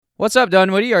What's up,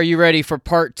 Dunwoody? Are you ready for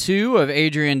part 2 of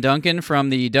Adrienne Duncan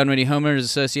from the Dunwoody Homeowners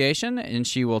Association? And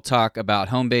she will talk about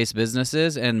home-based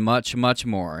businesses and much, much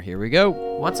more. Here we go.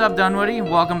 What's up, Dunwoody?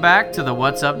 Welcome back to the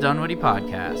What's Up, Dunwoody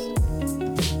podcast.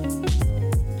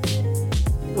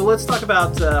 Well, let's talk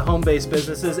about home-based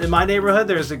businesses. In my neighborhood,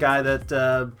 there's a guy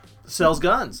that sells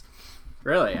guns.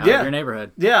 Really? Out of your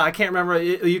neighborhood? Yeah, I can't remember.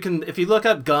 You can, if you look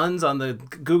up guns on the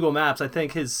Google Maps, I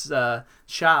think his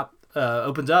shop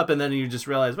opens up, and then you just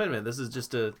realize, wait a minute, this is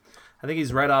just I think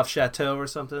he's right off Chateau or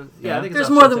something. Yeah, I think there's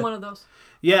more than one of those.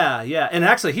 Yeah, and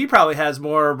actually, he probably has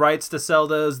more rights to sell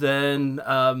those than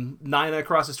Nina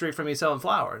across the street from me selling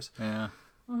flowers. Yeah.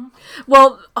 Mm-hmm.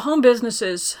 Well, home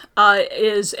businesses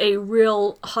is a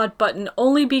real hot button,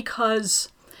 only because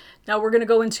now we're going to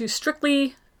go into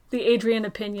strictly the Adrienne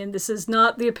opinion. This is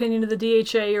not the opinion of the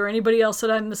DHA or anybody else that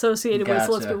I'm associated with,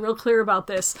 so let's be real clear about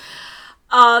this.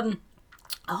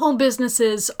 Home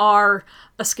businesses are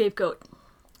a scapegoat.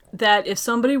 That if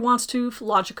somebody wants to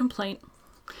lodge a complaint,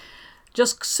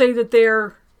 just say that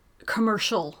they're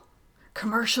commercial's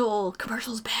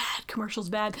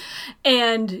bad,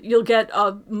 and you'll get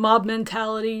a mob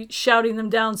mentality shouting them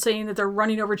down, saying that they're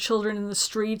running over children in the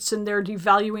streets and they're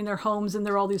devaluing their homes and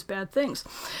they're all these bad things.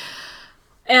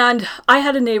 And I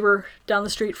had a neighbor down the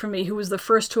street from me who was the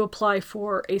first to apply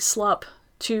for a SLUP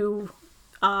to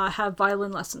have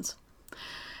violin lessons.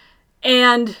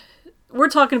 And we're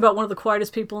talking about one of the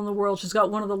quietest people in the world. She's got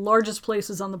one of the largest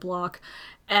places on the block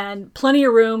and plenty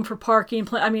of room for parking.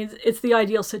 It's the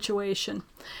ideal situation.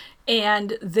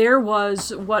 And there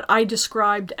was what I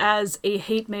described as a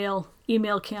hate mail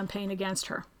email campaign against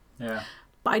her. Yeah.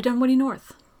 By Dunwoody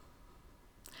North.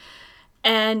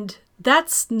 And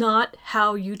that's not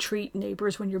how you treat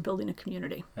neighbors when you're building a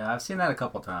community. Yeah, I've seen that a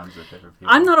couple times with different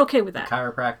people. I'm not okay with that. The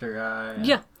chiropractor guy.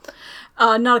 Yeah.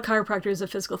 Not a chiropractor, he's a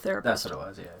physical therapist. That's what it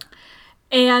was, yeah.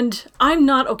 And I'm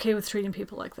not okay with treating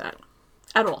people like that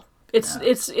at all. It's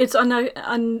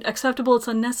unacceptable. It's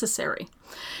unnecessary.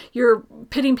 You're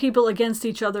pitting people against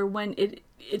each other when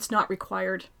it's not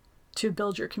required to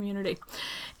build your community.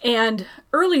 And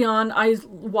early on, I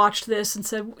watched this and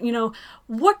said,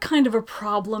 what kind of a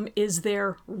problem is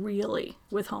there really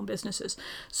with home businesses?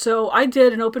 So I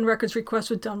did an open records request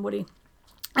with Dunwoody,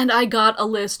 and I got a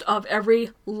list of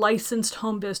every licensed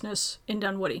home business in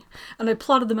Dunwoody, and I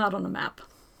plotted them out on a map.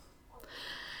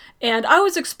 And I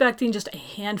was expecting just a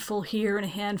handful here and a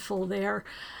handful there.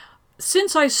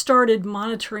 Since I started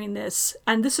monitoring this,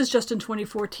 and this is just in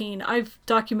 2014, I've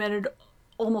documented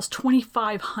almost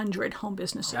 2,500 home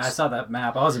businesses. Yeah, I saw that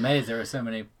map. I was amazed there were so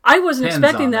many. I wasn't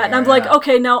expecting that. And I'm like,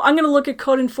 okay, now I'm going to look at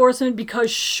code enforcement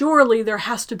because surely there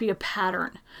has to be a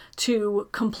pattern to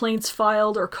complaints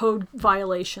filed or code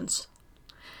violations.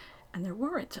 And there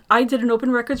weren't. I did an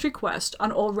open records request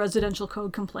on all residential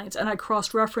code complaints, and I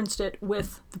cross-referenced it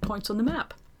with the points on the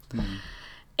map. Mm-hmm.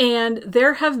 And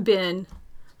there have been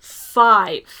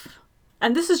 5,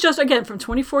 and this is just, again, from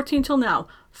 2014 till now,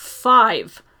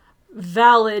 5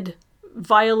 valid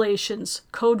violations,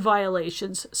 code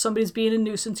violations. Somebody's being a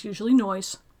nuisance, usually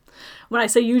noise. When I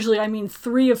say usually, I mean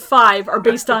 3 of 5 are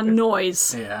based on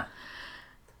noise. Yeah.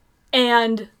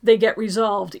 And they get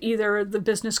resolved. Either the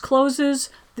business closes,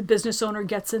 the business owner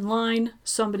gets in line,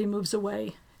 somebody moves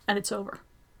away, and it's over.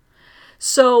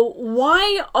 So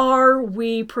why are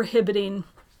we prohibiting...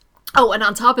 Oh, and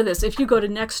on top of this, if you go to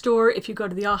Nextdoor, if you go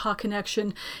to the AHA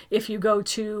Connection, if you go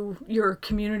to your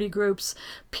community groups,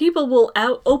 people will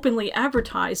openly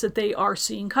advertise that they are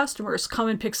seeing customers. Come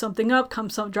and pick something up,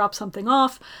 drop something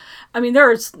off. I mean,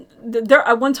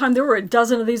 at one time there were a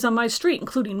dozen of these on my street,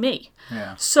 including me.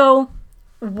 Yeah. So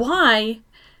why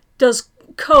does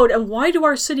code, and why do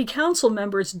our city council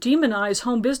members demonize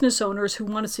home business owners who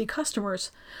want to see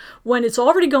customers when it's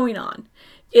already going on?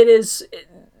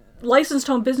 Licensed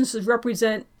home businesses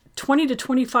represent 20 to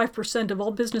 25% of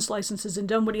all business licenses in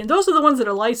Dunwoody, and those are the ones that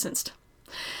are licensed.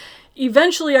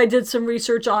 Eventually, I did some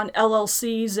research on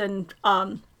LLCs and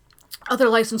other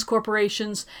licensed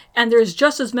corporations, and there's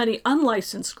just as many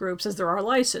unlicensed groups as there are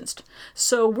licensed.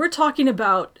 So we're talking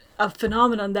about a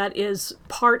phenomenon that is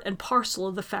part and parcel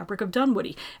of the fabric of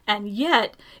Dunwoody. And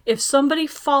yet, if somebody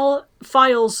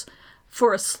files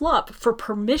for a SLUP for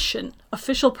permission,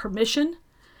 official permission,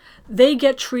 they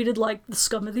get treated like the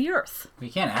scum of the earth. You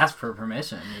can't ask for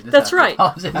permission. That's right.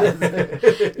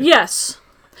 Yes,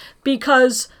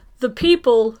 because the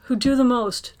people who do the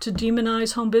most to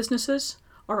demonize home businesses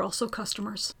are also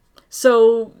customers.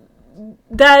 So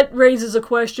that raises a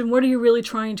question, what are you really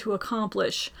trying to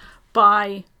accomplish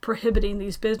by prohibiting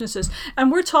these businesses?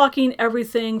 And we're talking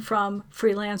everything from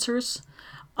freelancers,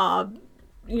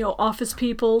 office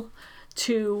people,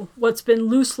 to what's been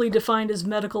loosely defined as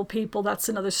medical people. That's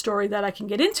another story that I can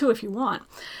get into if you want.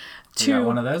 We got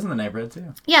one of those in the neighborhood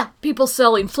too. Yeah, people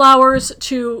selling flowers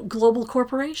to global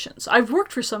corporations. I've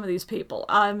worked for some of these people.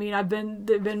 I mean,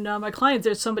 they've been my clients.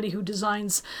 There's somebody who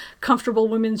designs comfortable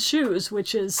women's shoes,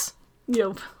 which is,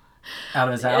 out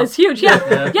of his house. It's huge.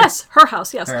 Yeah. Yes, her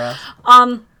house. Yes. Her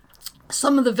house.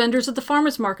 Some of the vendors at the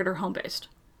farmers market are home based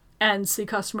and see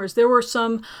customers. There were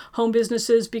some home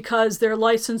businesses because their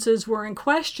licenses were in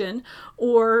question,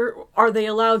 or are they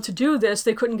allowed to do this?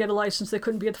 They couldn't get a license. They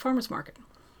couldn't be at the farmers market.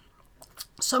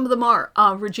 Some of them are.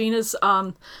 Regina's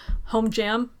Home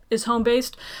Jam is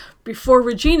home-based. Before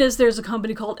Regina's, there's a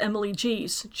company called Emily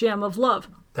G's, Jam of Love,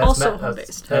 also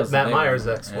home-based. That's Matt Meyer's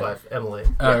ex-wife, Emily.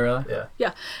 Oh, really? Yeah.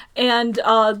 Yeah. And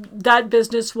that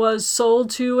business was sold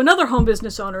to another home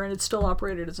business owner, and it's still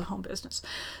operated as a home business.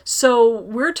 So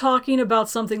we're talking about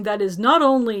something that is not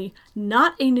only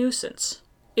not a nuisance,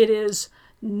 it is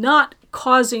not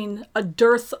causing a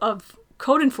dearth of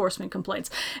code enforcement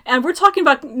complaints. And we're talking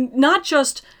about not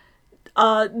just,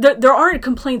 there aren't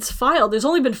complaints filed. There's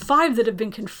only been 5 that have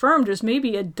been confirmed. There's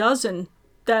maybe a dozen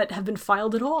that have been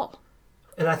filed at all.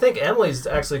 And I think Emily's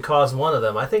actually caused one of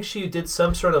them. I think she did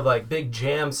some sort of like big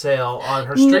jam sale on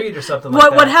her street or something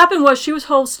like that. What happened was she was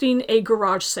hosting a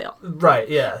garage sale. Right,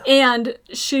 yeah. And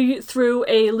she, through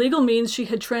a legal means, she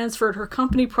had transferred her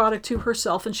company product to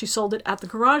herself, and she sold it at the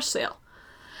garage sale.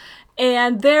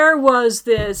 And there was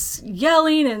this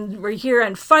yelling and we're here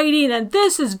and fighting and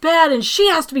this is bad and she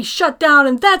has to be shut down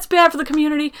and that's bad for the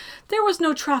community. There was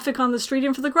no traffic on the street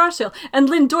even for the garage sale. And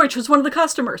Lynn Deutsch was one of the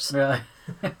customers. Really?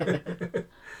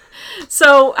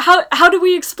 So how do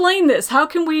we explain this? How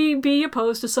can we be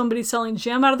opposed to somebody selling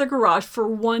jam out of their garage for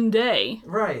one day?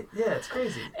 Right. Yeah, it's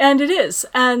crazy. And it is.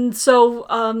 And so,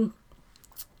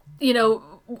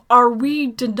 are we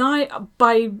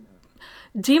by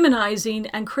demonizing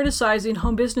and criticizing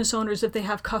home business owners if they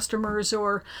have customers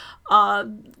or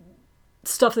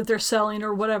stuff that they're selling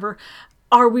or whatever,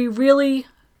 are we really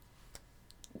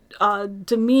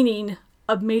demeaning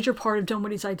a major part of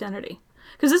Dunwoody's identity?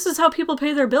 Because this is how people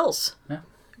pay their bills. Yeah.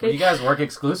 Okay. Well, you guys work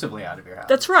exclusively out of your house.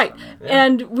 That's right.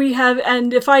 And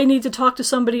and if I need to talk to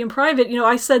somebody in private,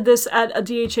 I said this at a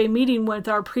DHA meeting with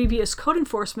our previous code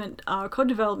enforcement, code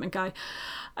development guy.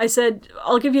 I said,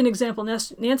 I'll give you an example.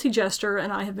 Nancy Jester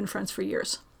and I have been friends for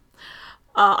years.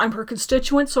 I'm her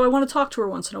constituent, so I want to talk to her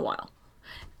once in a while.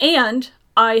 And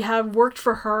I have worked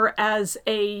for her as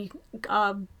a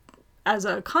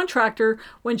contractor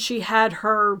when she had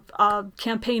her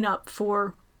campaign up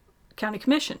for county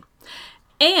commission.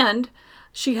 And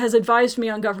she has advised me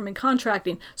on government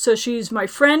contracting. So she's my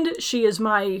friend, she is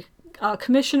my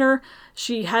commissioner,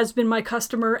 she has been my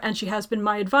customer, and she has been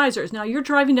my advisor. Now you're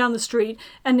driving down the street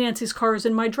and Nancy's car is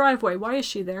in my driveway. Why is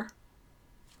she there?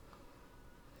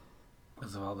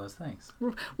 Because of all those things.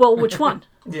 Well, which one?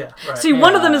 Yeah, right. See,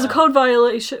 one of them is a code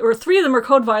violation, or 3 of them are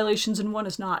code violations and 1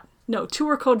 is not. No, 2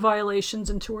 are code violations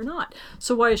and 2 are not.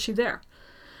 So why is she there?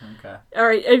 Okay. All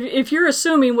right, if you're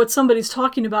assuming what somebody's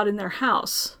talking about in their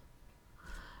house,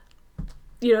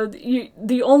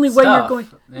 the only way you're going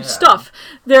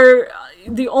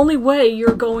the only way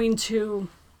you're going to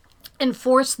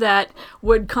enforce that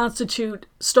would constitute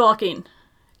stalking,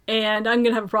 and I'm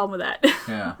gonna have a problem with that.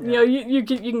 Yeah. You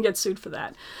can get sued for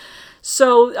that.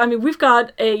 So, I mean, we've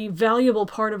got a valuable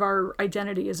part of our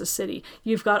identity as a city.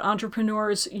 You've got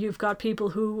entrepreneurs, you've got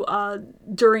people who,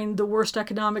 during the worst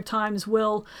economic times,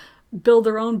 will build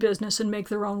their own business and make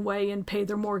their own way and pay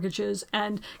their mortgages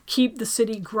and keep the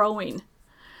city growing.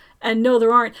 And no,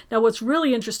 there aren't. Now, what's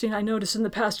really interesting, I noticed in the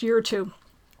past year or two,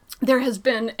 there has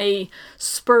been a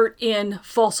spurt in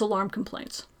false alarm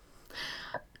complaints.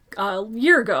 A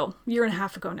year and a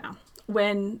half ago now,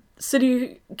 when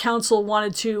City Council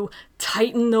wanted to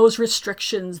tighten those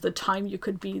restrictions, the time you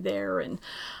could be there and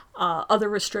other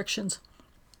restrictions,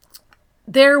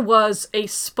 there was a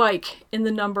spike in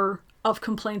the number of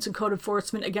complaints and code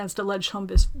enforcement against alleged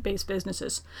home-based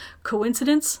businesses.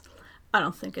 Coincidence? I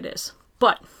don't think it is.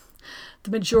 But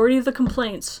the majority of the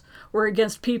complaints were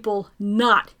against people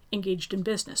not engaged in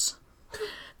business.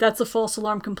 That's a false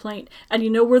alarm complaint. And you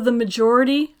know where the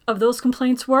majority of those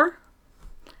complaints were?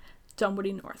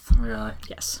 Dunwoody North. Really?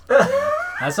 Yes.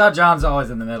 I saw John's always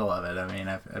in the middle of it. I mean,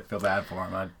 I feel bad for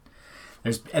him.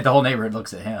 The whole neighborhood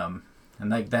looks at him. And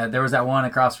like that, there was that one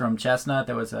across from Chestnut.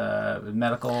 There was a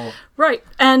medical. Right,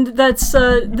 and that's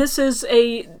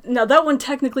now that one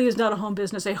technically is not a home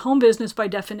business. A home business, by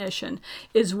definition,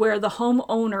 is where the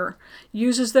homeowner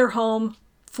uses their home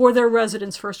for their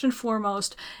residents first and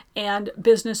foremost, and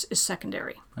business is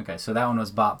secondary. Okay, so that one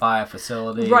was bought by a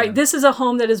facility. Right. This is a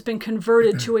home that has been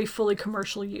converted to a fully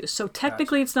commercial use. So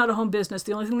technically it's not a home business.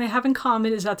 The only thing they have in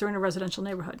common is that they're in a residential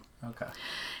neighborhood. Okay.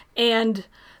 And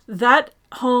that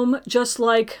home, just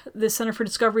like the Center for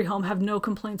Discovery home, have no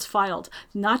complaints filed.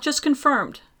 Not just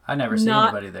confirmed. I never see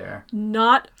anybody there.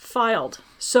 Not filed.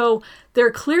 So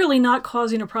they're clearly not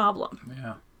causing a problem.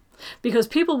 Yeah. Because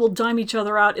people will dime each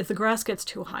other out if the grass gets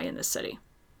too high in this city.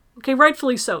 Okay,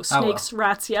 rightfully so. Snakes,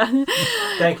 rats, yeah.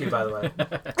 Thank you, by the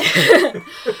way.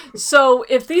 So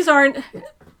if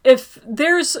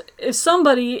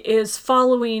somebody is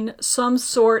following some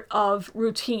sort of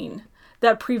routine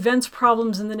that prevents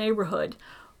problems in the neighborhood,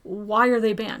 why are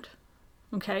they banned?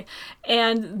 Okay,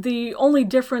 and the only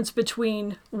difference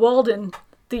between Walden,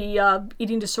 the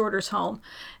eating disorders home,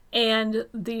 and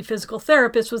the physical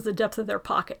therapist was the depth of their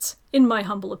pockets, in my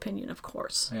humble opinion, of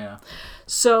course. Yeah.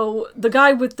 So the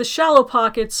guy with the shallow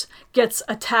pockets gets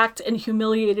attacked and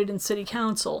humiliated in city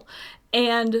council,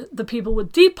 and the people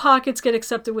with deep pockets get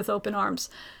accepted with open arms.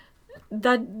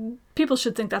 That people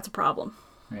should think that's a problem.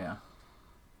 Yeah.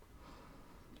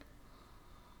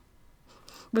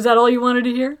 Was that all you wanted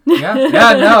to hear? Yeah.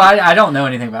 No, I don't know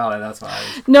anything about it. That's why.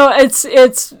 No, it's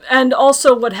and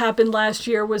also what happened last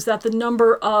year was that the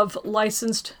number of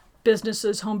licensed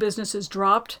businesses, home businesses,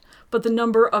 dropped, but the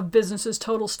number of businesses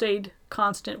total stayed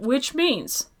constant, which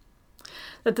means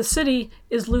that the city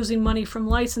is losing money from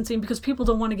licensing because people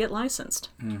don't want to get licensed.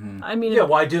 Mm-hmm. I mean, Yeah,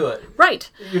 why do it? right.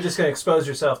 You're just going to expose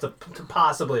yourself to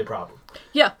possibly a problem.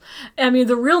 Yeah. I mean,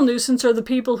 the real nuisance are the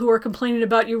people who are complaining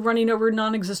about you running over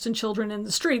non-existent children in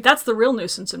the street. That's the real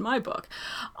nuisance in my book.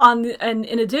 And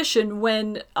in addition,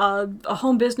 when a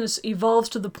home business evolves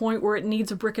to the point where it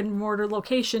needs a brick and mortar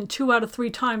location, 2 out of 3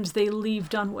 times they leave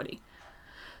Dunwoody.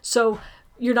 So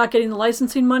you're not getting the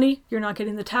licensing money, you're not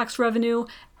getting the tax revenue,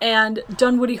 and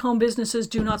Dunwoody home businesses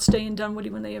do not stay in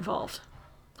Dunwoody when they evolve.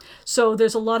 So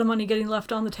there's a lot of money getting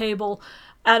left on the table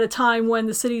at a time when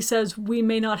the city says we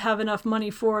may not have enough money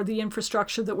for the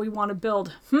infrastructure that we want to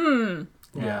build.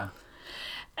 Yeah.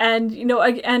 And,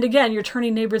 and again, you're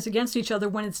turning neighbors against each other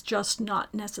when it's just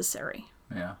not necessary.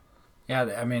 Yeah.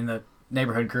 Yeah, I mean, the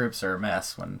neighborhood groups are a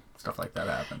mess when stuff like that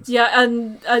happens. Yeah,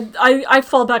 and I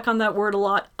fall back on that word a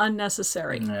lot,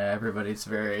 unnecessary. Yeah, everybody's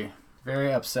very,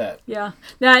 very upset. Yeah.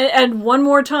 Now, and one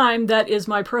more time, that is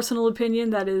my personal opinion.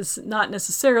 That is not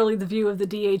necessarily the view of the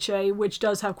DHA, which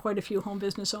does have quite a few home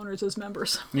business owners as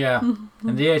members. Yeah.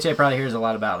 And DHA probably hears a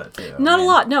lot about it, too. Not a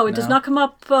lot. No, it does not come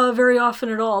up very often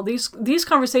at all. These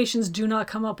conversations do not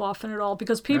come up often at all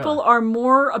because people Really? are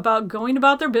more about going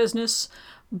about their business,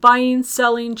 buying,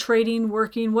 selling, trading,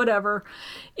 working, whatever.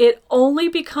 It only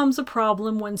becomes a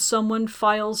problem when someone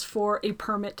files for a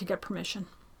permit to get permission.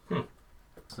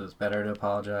 So it's better to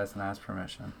apologize than ask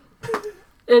permission.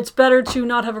 It's better to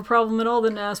not have a problem at all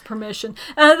than to ask permission.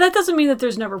 That doesn't mean that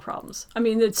there's never problems. I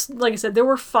mean, it's like I said, there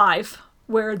were 5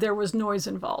 where there was noise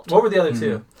involved. What were the other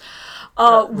 2?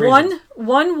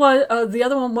 One was the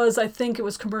other one was, I think it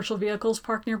was commercial vehicles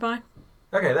parked nearby.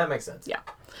 Okay, that makes sense. Yeah,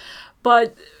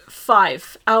 but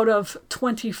 5 out of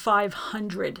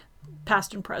 2,500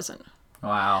 past and present.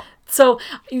 Wow. So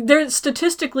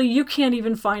statistically, you can't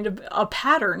even find a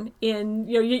pattern in,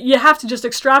 you have to just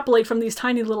extrapolate from these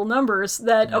tiny little numbers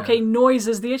that, okay, noise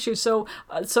is the issue. So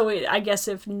I guess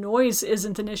if noise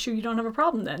isn't an issue, you don't have a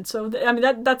problem then. So, I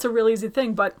mean, that's a real easy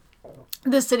thing, but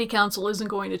the city council isn't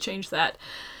going to change that.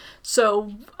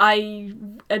 So I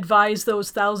advise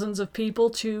those thousands of people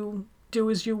to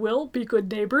do as you will, be good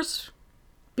neighbors.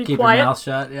 Keep quiet. Your mouth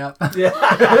shut, yep.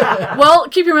 Well,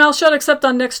 keep your mouth shut except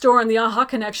on Nextdoor and the AHA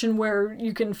Connection where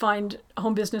you can find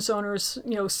home business owners,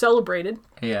 celebrated.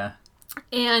 Yeah.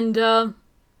 And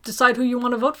decide who you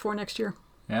want to vote for next year.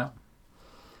 Yeah.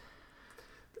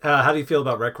 How do you feel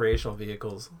about recreational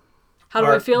vehicles? How do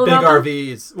I feel about them?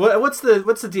 Big RVs. What's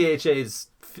the DHA's,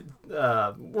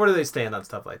 where do they stand on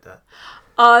stuff like that?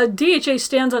 DHA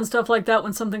stands on stuff like that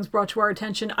when something's brought to our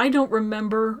attention. I don't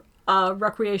remember a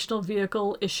recreational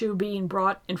vehicle issue being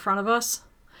brought in front of us.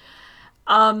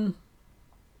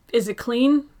 Is it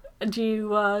clean? Did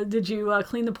you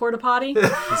clean the porta potty?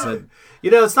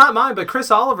 It's not mine, but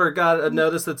Chris Oliver got a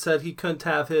notice that said he couldn't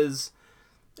have his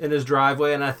in his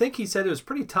driveway, and I think he said it was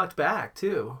pretty tucked back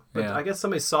too. But I guess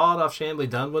somebody saw it off Chamblee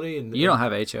Dunwoody. And you don't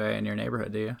have HOA in your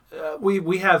neighborhood, do you?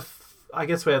 We have. I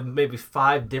guess we have maybe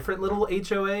 5 different little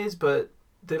HOAs, but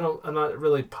they don't. I'm not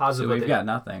really positive. So we've got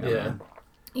nothing.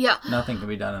 Yeah. Nothing can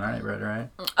be done in our neighborhood, right?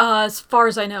 As far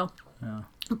as I know. Yeah.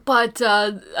 But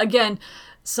again,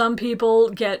 some people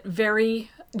get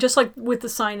very just like with the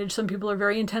signage, some people are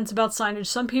very intense about signage.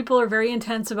 Some people are very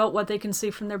intense about what they can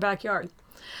see from their backyard.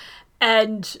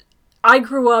 And I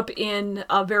grew up in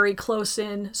a very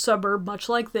close-in suburb, much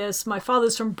like this. My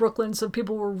father's from Brooklyn, so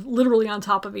people were literally on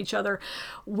top of each other.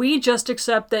 We just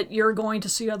accept that you're going to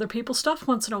see other people's stuff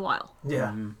once in a while.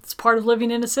 Yeah. It's part of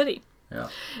living in a city. Yeah.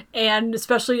 And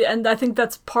I think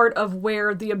that's part of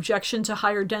where the objection to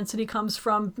higher density comes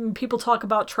from. People talk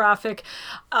about traffic.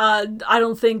 I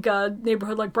don't think a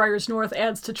neighborhood like Briars North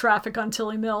adds to traffic on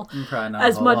Tilly Mill. Probably not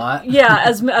a lot. Yeah,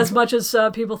 as much as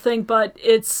people think, but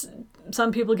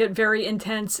some people get very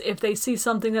intense if they see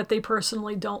something that they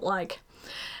personally don't like.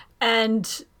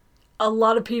 And a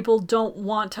lot of people don't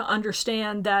want to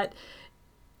understand that,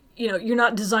 you're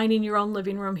not designing your own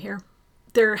living room here.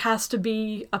 There has to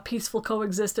be a peaceful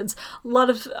coexistence.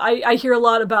 I hear a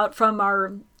lot about from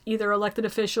our either elected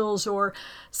officials or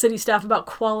city staff about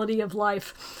quality of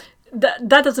life. That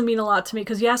doesn't mean a lot to me,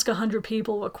 because you ask 100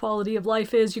 people what quality of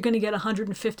life is, you're going to get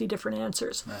 150 different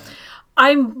answers. Right.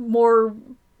 I'm more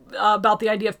about the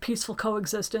idea of peaceful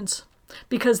coexistence,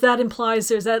 because that implies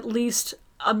there's at least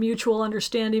a mutual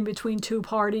understanding between two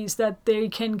parties that they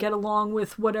can get along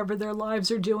with whatever their lives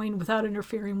are doing without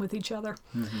interfering with each other.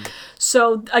 Mm-hmm.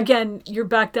 So again, you're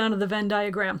back down to the Venn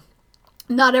diagram.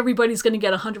 Not everybody's going to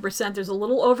get 100%. There's a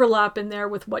little overlap in there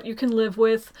with what you can live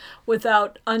with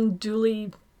without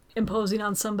unduly imposing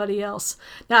on somebody else.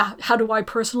 Now, how do I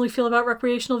personally feel about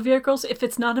recreational vehicles? If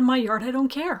it's not in my yard, I don't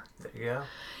care. There you go.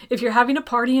 If you're having a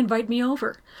party, invite me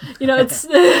over. It's...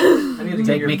 I need to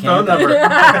get your phone number.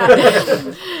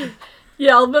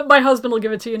 Yeah, my husband will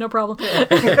give it to you, no problem.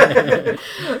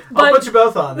 I'll put you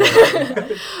both on there.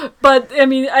 But,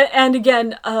 and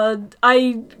again,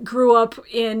 I grew up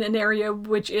in an area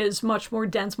which is much more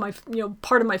dense.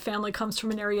 Part of my family comes from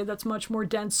an area that's much more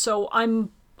dense, so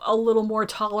I'm a little more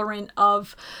tolerant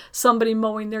of somebody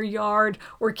mowing their yard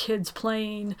or kids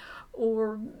playing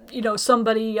or,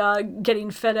 somebody getting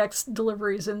FedEx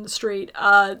deliveries in the street.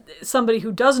 Somebody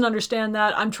who doesn't understand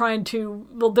that, I'm trying to,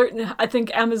 I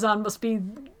think Amazon must be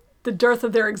the dearth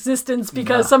of their existence,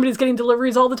 because somebody's getting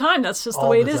deliveries all the time. That's just the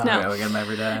way it is now. Yeah, we get them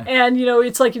every day. And,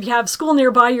 it's like if you have school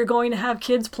nearby, you're going to have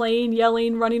kids playing,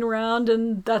 yelling, running around,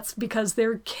 and that's because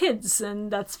they're kids, and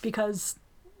that's because,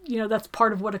 that's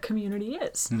part of what a community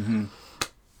is. Mm-hmm.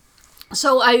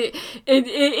 So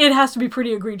it has to be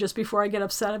pretty egregious before I get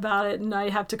upset about it, and I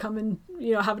have to come and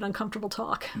have an uncomfortable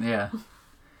talk. Yeah,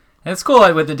 and it's cool.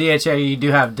 Like with the DHA, you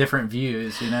do have different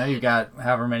views. You've got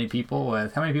however many people.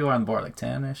 How many people are on the board? Like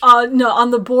 10-ish? No,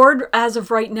 on the board as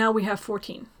of right now we have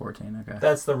 14. 14. Okay.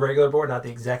 That's the regular board, not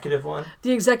the executive one.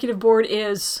 The executive board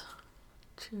is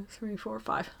 2, 3, 4,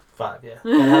 5. 5, yeah.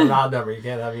 You can't have an odd number. You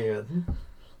can't have even.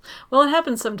 Well, it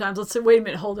happens sometimes. Let's say, wait a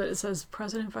minute, hold it. It says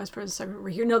president, vice president, secretary. We're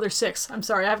here. No, there's 6. I'm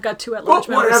sorry, I've got 2 at-large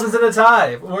members. What happens in a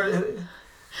tie?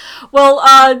 Well,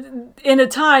 in a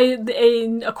tie,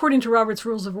 according to Robert's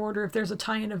Rules of Order, if there's a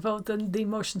tie and a vote, then the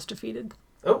motion's defeated.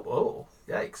 Oh,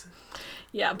 yikes.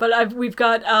 Yeah, but we've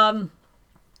got,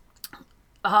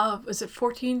 is it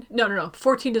 14? No.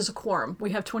 14 is a quorum.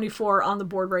 We have 24 on the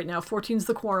board right now. 14 is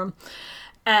the quorum.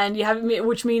 And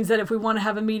which means that if we want to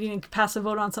have a meeting and pass a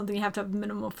vote on something, you have to have a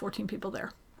minimum of 14 people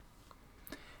there.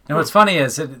 And what's funny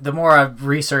is the more I've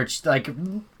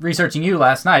researching you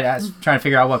last night, I was trying to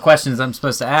figure out what questions I'm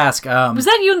supposed to ask. Was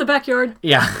that you in the backyard?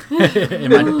 Yeah,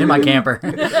 in my camper.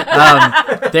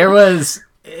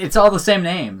 It's all the same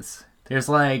names. There's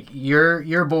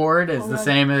your board is the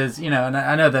same as, and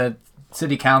I know the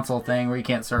city council thing where you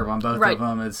can't serve on both of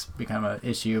them has become an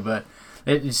issue, but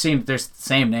it seems there's the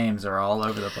same names are all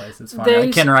over the place. It's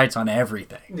funny. Ken writes on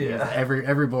everything. Yeah.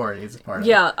 Every board he's a part of.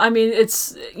 Yeah,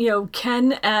 it's,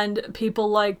 Ken and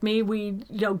people like me, we,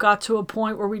 got to a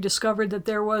point where we discovered that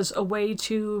there was a way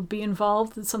to be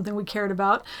involved. It's something we cared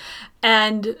about.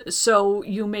 And so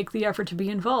you make the effort to be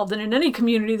involved. And in any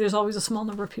community, there's always a small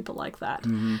number of people like that.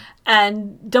 Mm-hmm.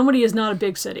 And Dunwoody is not a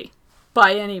big city.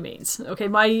 By any means. Okay,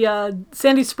 my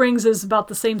Sandy Springs is about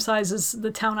the same size as the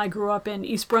town I grew up in,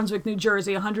 East Brunswick, New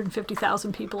Jersey,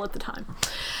 150,000 people at the time.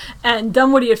 And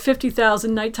Dunwoody at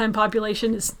 50,000, nighttime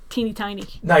population is teeny tiny.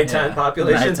 Nighttime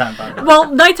population? Well,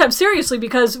 nighttime, seriously,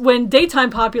 because when daytime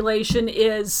population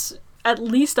is at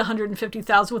least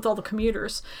 150,000 with all the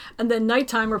commuters, and then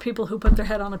nighttime are people who put their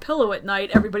head on a pillow at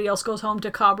night, everybody else goes home to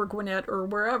Cobb or Gwinnett or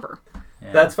wherever.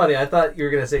 Yeah. That's funny. I thought you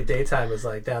were going to say daytime is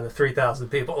down to 3,000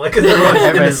 people, because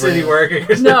everyone's in the city working.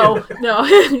 No.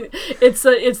 It's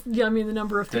the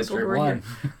number of people who are here.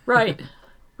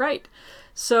 Right.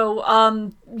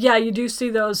 So, you do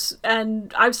see those,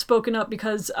 and I've spoken up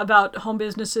about home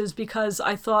businesses because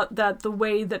I thought that the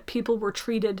way that people were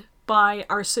treated by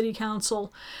our city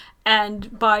council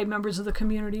and by members of the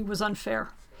community was unfair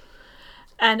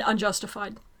and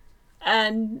unjustified.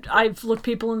 And I've looked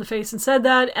people in the face and said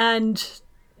that, and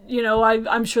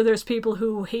I'm sure there's people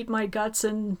who hate my guts,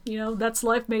 and that's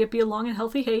life. May it be a long and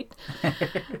healthy hate,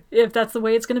 if that's the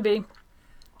way it's going to be.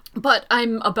 But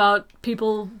I'm about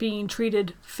people being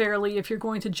treated fairly. If you're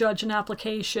going to judge an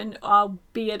application,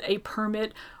 be it a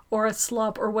permit or a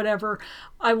SLUP or whatever,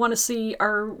 I want to see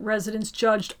our residents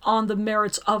judged on the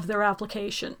merits of their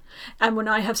application. And when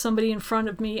I have somebody in front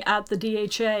of me at the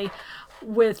DHA,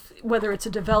 with whether it's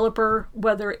a developer,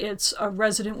 whether it's a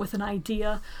resident with an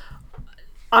idea,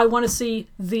 I want to see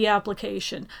the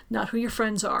application, not who your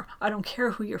friends are. I don't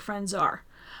care who your friends are.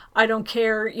 I don't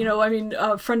care,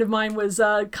 a friend of mine was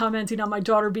commenting on my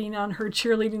daughter being on her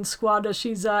cheerleading squad.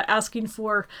 She's asking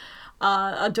for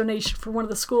a donation for one of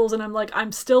the schools, and I'm like,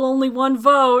 I'm still only one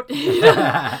vote.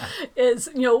 What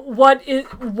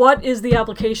is the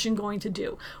application going to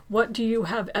do? What do you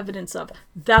have evidence of?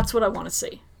 That's what I want to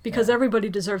see. Because everybody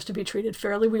deserves to be treated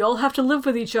fairly. We all have to live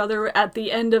with each other at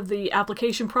the end of the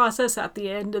application process, at the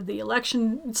end of the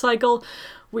election cycle.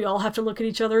 We all have to look at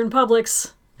each other in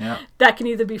Publix. Yeah. That can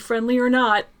either be friendly or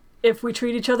not. If we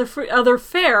treat each other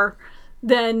fair,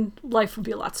 then life would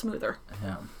be a lot smoother.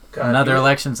 Yeah. Another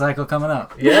election cycle coming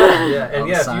up. Yeah. And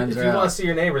if you want to see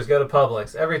your neighbors, go to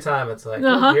Publix. Every time it's like,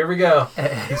 here we go.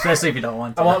 Especially if you don't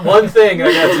want to. I want one thing, and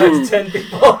I got to talk to 10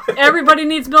 people. Everybody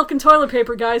needs milk and toilet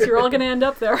paper, guys. You're all going to end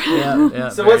up there. Yeah.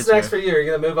 So what's next for you? Are you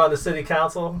going to move on to city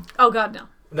council? Oh, God, no.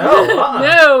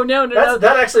 No. No.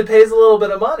 That actually pays a little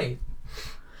bit of money.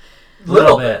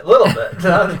 Little bit,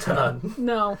 not a ton.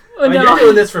 No. You're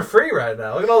doing this for free right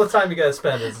now. Look at all the time you guys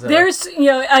spend. There's,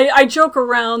 I joke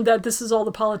around that this is all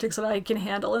the politics that I can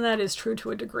handle, and that is true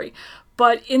to a degree.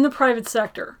 But in the private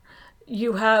sector,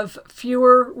 you have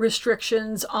fewer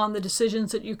restrictions on the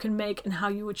decisions that you can make and how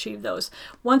you achieve those.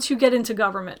 Once you get into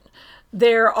government,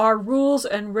 there are rules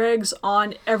and regs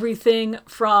on everything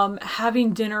from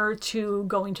having dinner to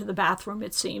going to the bathroom,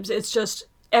 it seems. It's just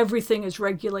everything is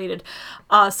regulated.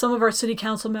 Some of our city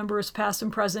council members, past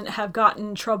and present, have gotten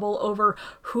in trouble over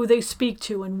who they speak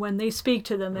to and when they speak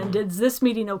to them. And is this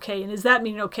meeting okay? And is that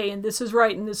meeting okay? And this is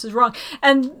right and this is wrong.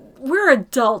 And we're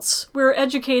adults. We're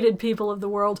educated people of the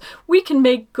world. We can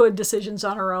make good decisions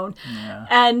on our own. Yeah.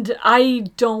 And I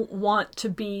don't want to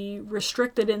be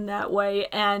restricted in that way.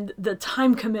 And the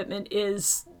time commitment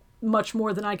is much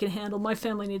more than I can handle. My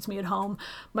family needs me at home.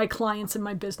 My clients and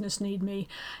my business need me.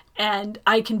 And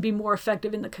I can be more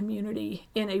effective in the community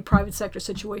in a private sector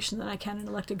situation than I can in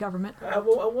elected government.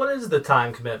 What is the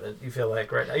time commitment you feel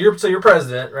like right now? You're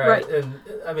president, right?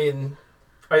 And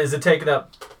is it taking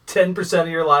up 10% of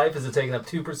your life? Is it taking up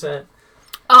 2%?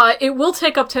 It will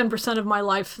take up 10% of my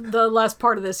life the last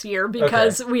part of this year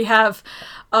because we have,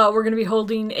 we're going to be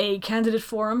holding a candidate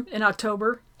forum in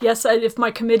October. Yes, if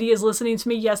my committee is listening to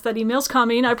me, yes, that email's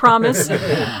coming, I promise.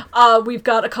 We've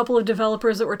got a couple of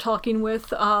developers that we're talking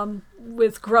with.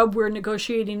 With Grubb, we're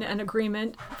negotiating an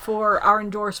agreement for our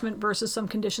endorsement versus some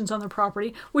conditions on their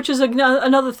property, which is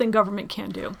another thing government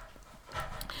can do.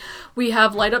 We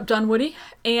have Light Up Dunwoody,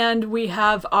 and we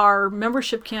have our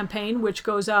membership campaign, which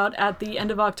goes out at the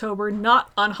end of October,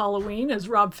 not on Halloween, as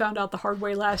Rob found out the hard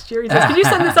way last year. He says, can you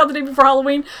send this out the day before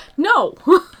Halloween? No.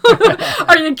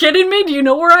 Are you kidding me? Do you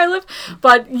know where I live?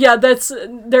 But yeah, there's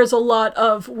a lot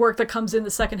of work that comes in the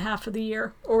second half of the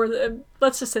year, or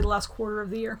let's just say the last quarter of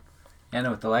the year. And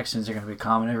with elections, you're going to be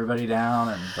calming everybody down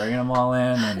and bringing them all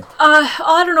in. And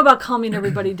I don't know about calming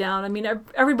everybody down. I mean,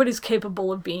 everybody's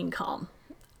capable of being calm.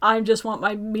 I just want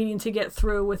my meeting to get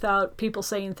through without people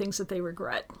saying things that they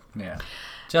regret. Yeah.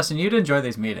 Justin, you'd enjoy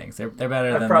these meetings. They're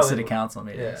better than the city council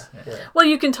meetings. Yeah. Well,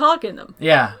 you can talk in them.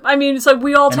 Yeah. I mean, it's like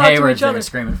we all talk to each other. And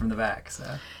screaming from the back. So.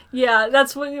 Yeah,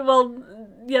 that's when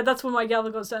my gavel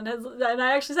goes down. And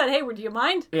I actually said, Hayward, do you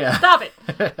mind? Yeah. Stop it.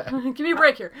 Give me a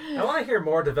break here. I want to hear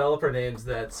more developer names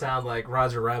that sound like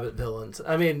Roger Rabbit villains.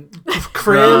 I mean,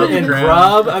 Krim and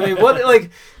Grubb. I mean, what,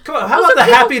 like, come on, how about the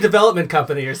Happy Development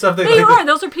Company or something like that?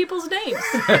 Those are people's names.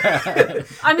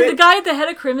 I mean, the guy at the head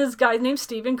of Krim is a guy named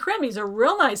Stephen Krim. He's a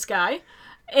real nice guy.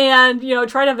 And,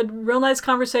 try to have a real nice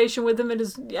conversation with him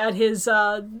at his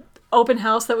open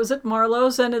house that was at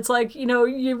Marlowe's, and it's like,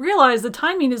 you realize the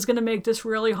timing is going to make this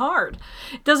really hard.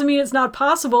 It doesn't mean it's not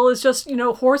possible. It's just,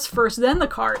 horse first, then the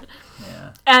cart.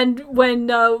 Yeah. And when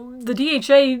the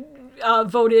DHA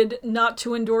voted not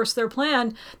to endorse their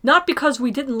plan, not because we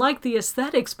didn't like the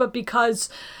aesthetics, but because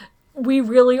we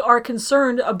really are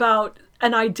concerned about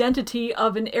an identity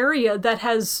of an area that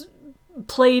has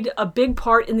played a big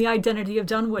part in the identity of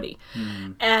Dunwoody.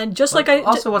 And just like I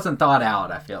also wasn't thought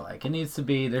out, I feel like. There needs to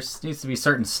be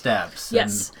certain steps.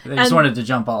 Yes. And they just wanted to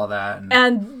jump all of that.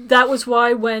 And that was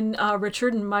why when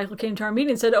Richard and Michael came to our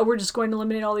meeting and said, we're just going to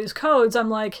eliminate all these codes, I'm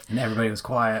like... And everybody was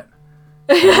quiet.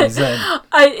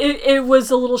 It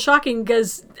was a little shocking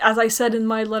because, as I said in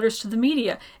my letters to the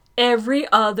media, every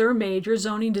other major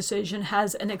zoning decision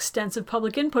has an extensive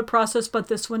public input process, but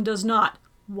this one does not.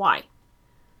 Why?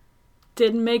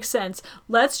 Didn't make sense.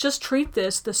 Let's just treat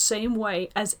this the same way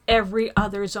as every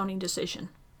other zoning decision.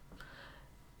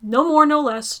 No more, no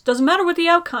less. Doesn't matter what the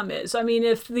outcome is. I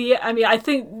believe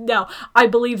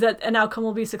that an outcome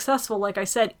will be successful, like I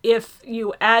said, if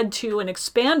you add to and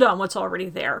expand on what's already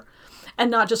there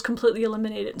and not just completely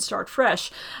eliminate it and start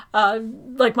fresh.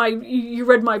 You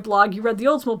read my blog, you read the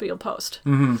Oldsmobile post.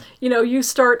 Mm-hmm. You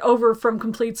start over from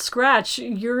complete scratch.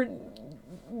 You're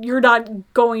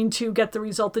not going to get the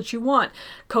result that you want.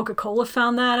 Coca-Cola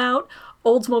found that out.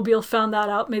 Oldsmobile found that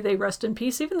out. May they rest in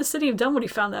peace. Even the city of Dunwoody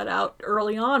found that out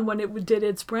early on when it did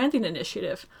its branding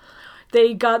initiative.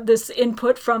 They got this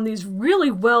input from these really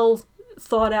well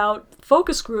thought out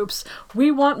focus groups. We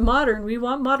want modern.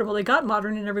 Well, they got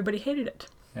modern and everybody hated it.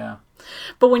 Yeah.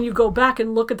 But when you go back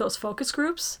and look at those focus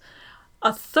groups,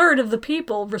 a third of the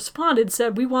people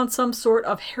said, we want some sort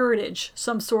of heritage,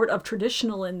 some sort of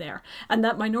traditional in there. And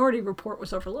that minority report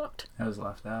was overlooked. That was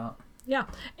left out. Yeah.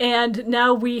 And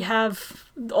now we have,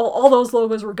 all those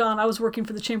logos were gone. I was working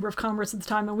for the Chamber of Commerce at the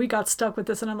time, and we got stuck with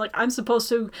this. And I'm like, I'm supposed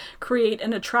to create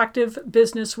an attractive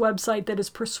business website that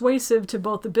is persuasive to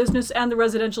both the business and the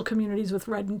residential communities with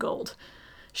red and gold.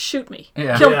 Shoot me.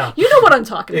 Yeah. Kill me. You know what I'm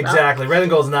talking about. Exactly. Red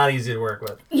and gold's not easy to work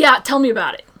with. Yeah, tell me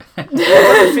about it. It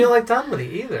doesn't feel like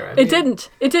Dunwoody either. It didn't.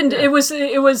 Yeah. It was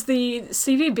the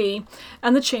CVB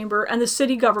and the Chamber and the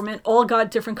city government all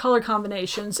got different color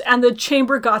combinations, and the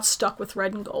Chamber got stuck with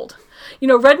red and gold.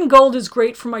 Red and gold is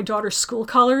great for my daughter's school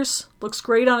colors. Looks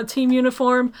great on a team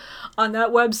uniform. On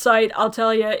that website, I'll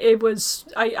tell you,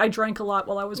 I drank a lot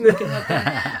while I was making that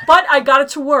thing. But I got it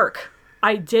to work.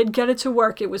 I did get it to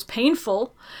work. It was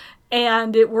painful.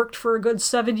 And it worked for a good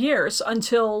 7 years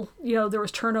until, there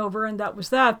was turnover and that was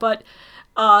that. But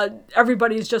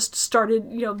everybody's just started,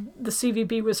 the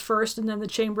CVB was first and then the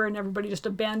Chamber, and everybody just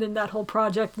abandoned that whole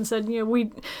project and said,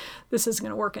 this isn't going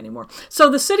to work anymore. So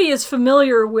the city is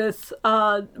familiar with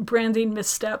branding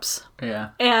missteps. Yeah.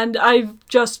 And I've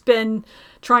just been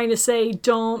trying to say,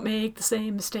 don't make the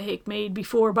same mistake made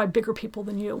before by bigger people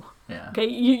than you. Yeah. Okay,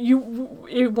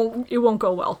 it won't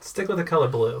go well. Stick with the color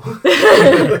blue.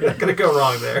 Not gonna go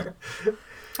wrong there.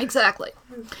 Exactly.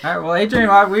 All right. Well,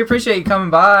 Adrian, we appreciate you coming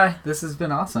by. This has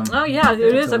been awesome. Oh yeah, it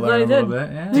is. I'm glad I did.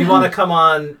 Yeah. Do you want to come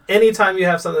on anytime you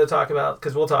have something to talk about?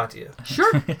 Because we'll talk to you. Sure.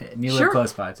 And you live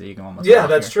close by, so you can almost. Yeah,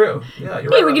 that's true. Yeah,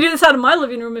 you're right. We can do this out of my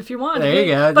living room if you want. There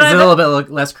you go. But Is it a little bit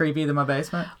less creepy than my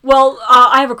basement? Well,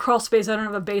 I have a crawl space. I don't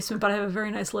have a basement, but I have a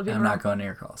very nice living room. I'm not going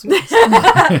near crawl space.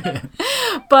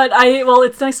 But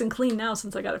it's nice and clean now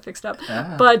since I got it fixed up.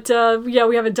 Ah. But we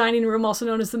have a dining room, also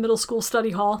known as the middle school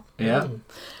study hall. Yeah.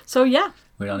 So yeah.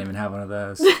 We don't even have one of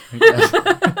those.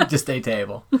 Just a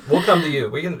table. We'll come to you.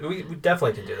 We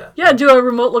definitely can do that. Yeah, do a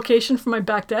remote location from my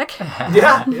back deck.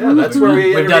 Yeah, that's where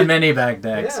we've done many back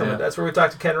decks. Yeah, that's where we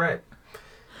talked to Ken Wright.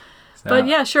 So. But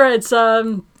yeah, sure. It's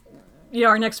our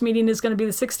next meeting is going to be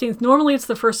the 16th. Normally it's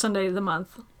the first Sunday of the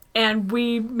month. And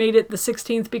we made it the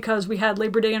 16th because we had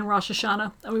Labor Day and Rosh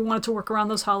Hashanah, and we wanted to work around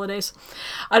those holidays.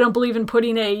 I don't believe in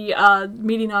putting a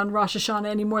meeting on Rosh Hashanah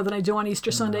any more than I do on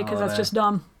Easter Sunday, because that's just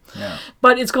dumb. Yeah.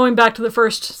 But it's going back to the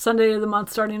first Sunday of the month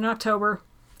starting in October.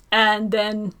 And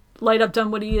then Light Up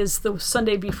Dunwoody is the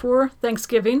Sunday before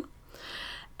Thanksgiving.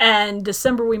 And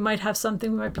December we might have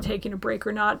something, we might be taking a break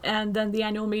or not. And then the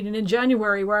annual meeting in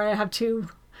January where I have to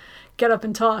get up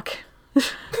and talk.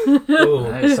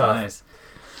 Ooh, nice.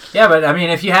 Yeah, but I mean,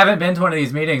 if you haven't been to one of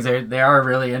these meetings, they are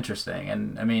really interesting.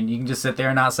 And I mean, you can just sit there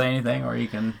and not say anything, or you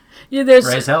can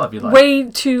raise hell if you like. Way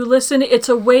to listen. It's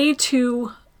a way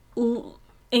to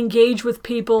engage with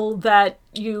people that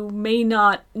you may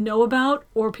not know about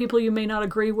or people you may not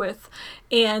agree with.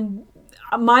 And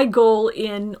my goal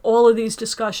in all of these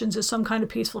discussions is some kind of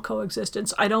peaceful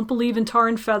coexistence. I don't believe in tar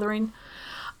and feathering.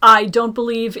 I don't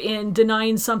believe in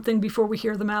denying something before we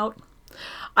hear them out.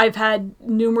 I've had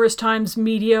numerous times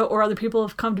media or other people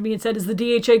have come to me and said, is the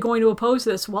DHA going to oppose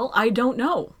this? Well, I don't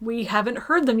know. We haven't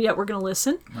heard them yet. We're going to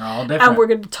listen. They're all different. And we're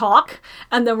going to talk,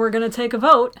 and then we're going to take a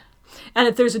vote. And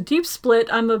if there's a deep split,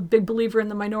 I'm a big believer in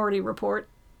the minority report,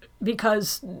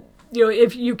 because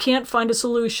if you can't find a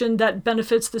solution that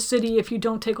benefits the city if you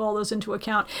don't take all those into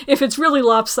account. If it's really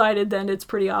lopsided, then it's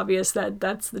pretty obvious that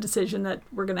that's the decision that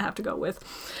we're going to have to go with.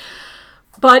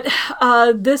 But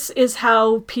this is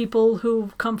how people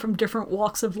who come from different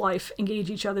walks of life engage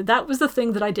each other. That was the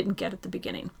thing that I didn't get at the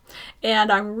beginning.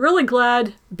 And I'm really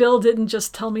glad Bill didn't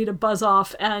just tell me to buzz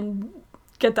off and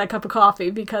get that cup of coffee,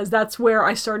 because that's where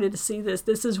I started to see this.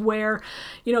 This is where,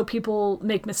 people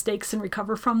make mistakes and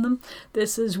recover from them.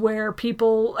 This is where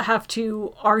people have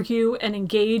to argue and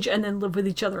engage and then live with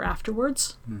each other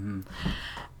afterwards. Mm-hmm.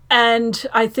 And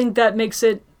I think that makes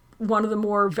it one of the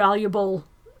more valuable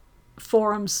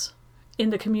forums in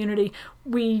the community.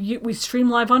 We stream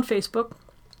live on Facebook,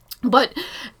 but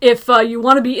if you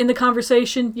want to be in the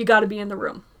conversation, you got to be in the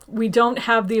room. We don't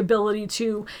have the ability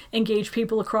to engage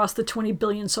people across the 20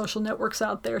 billion social networks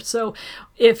out there. So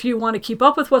if you want to keep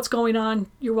up with what's going on,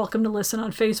 you're welcome to listen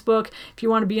on Facebook. If you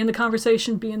want to be in the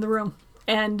conversation, be in the room.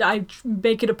 And I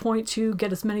make it a point to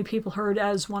get as many people heard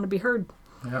as want to be heard.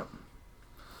 Yep.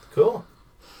 Cool.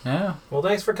 Yeah. Well,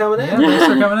 thanks for coming in. Yeah, thanks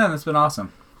for coming in. It's been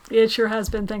awesome. It sure has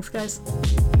been. Thanks, guys.